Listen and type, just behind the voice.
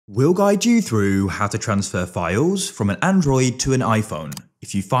We'll guide you through how to transfer files from an Android to an iPhone.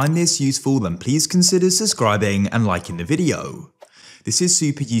 If you find this useful, then please consider subscribing and liking the video. This is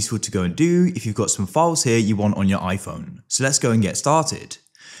super useful to go and do if you've got some files here you want on your iPhone. So let's go and get started.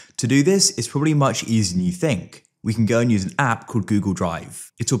 To do this, it's probably much easier than you think. We can go and use an app called Google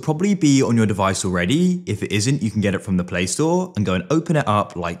Drive. It'll probably be on your device already. If it isn't, you can get it from the Play Store and go and open it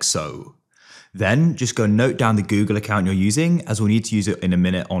up like so. Then just go and note down the Google account you're using, as we'll need to use it in a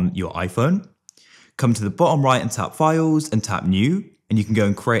minute on your iPhone. Come to the bottom right and tap Files and tap New, and you can go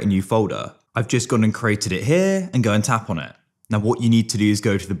and create a new folder. I've just gone and created it here and go and tap on it. Now what you need to do is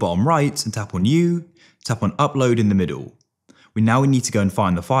go to the bottom right and tap on New, tap on Upload in the middle. We need to go and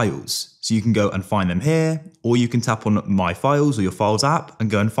find the files. So you can go and find them here, or you can tap on My Files or your Files app and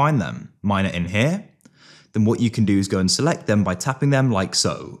go and find them. Mine are in here. Then what you can do is go and select them by tapping them like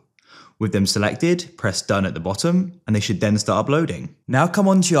so. With them selected, press Done at the bottom, and they should then start uploading. Now come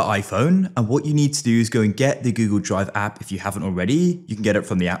onto your iPhone, and what you need to do is go and get the Google Drive app if you haven't already. You can get it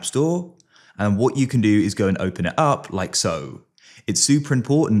from the App Store. And what you can do is go and open it up like so. It's super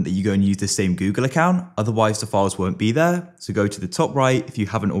important that you go and use the same Google account, otherwise the files won't be there. So go to the top right if you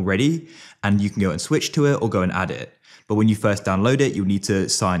haven't already, and you can go and switch to it or go and add it. But when you first download it, you'll need to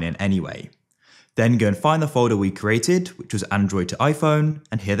sign in anyway. Then go and find the folder we created, which was Android to iPhone,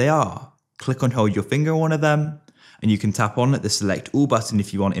 and here they are. Click on hold your finger on one of them, and you can tap on the Select All button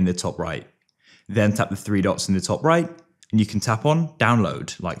if you want in the top right. Then tap the three dots in the top right, and you can tap on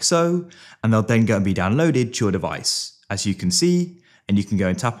Download, like so, and they'll then go and be downloaded to your device, as you can see, and you can go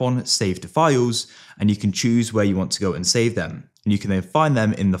and tap on Save to Files, and you can choose where you want to go and save them. And you can then find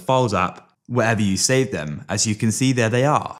them in the Files app, wherever you save them. As you can see, there they are.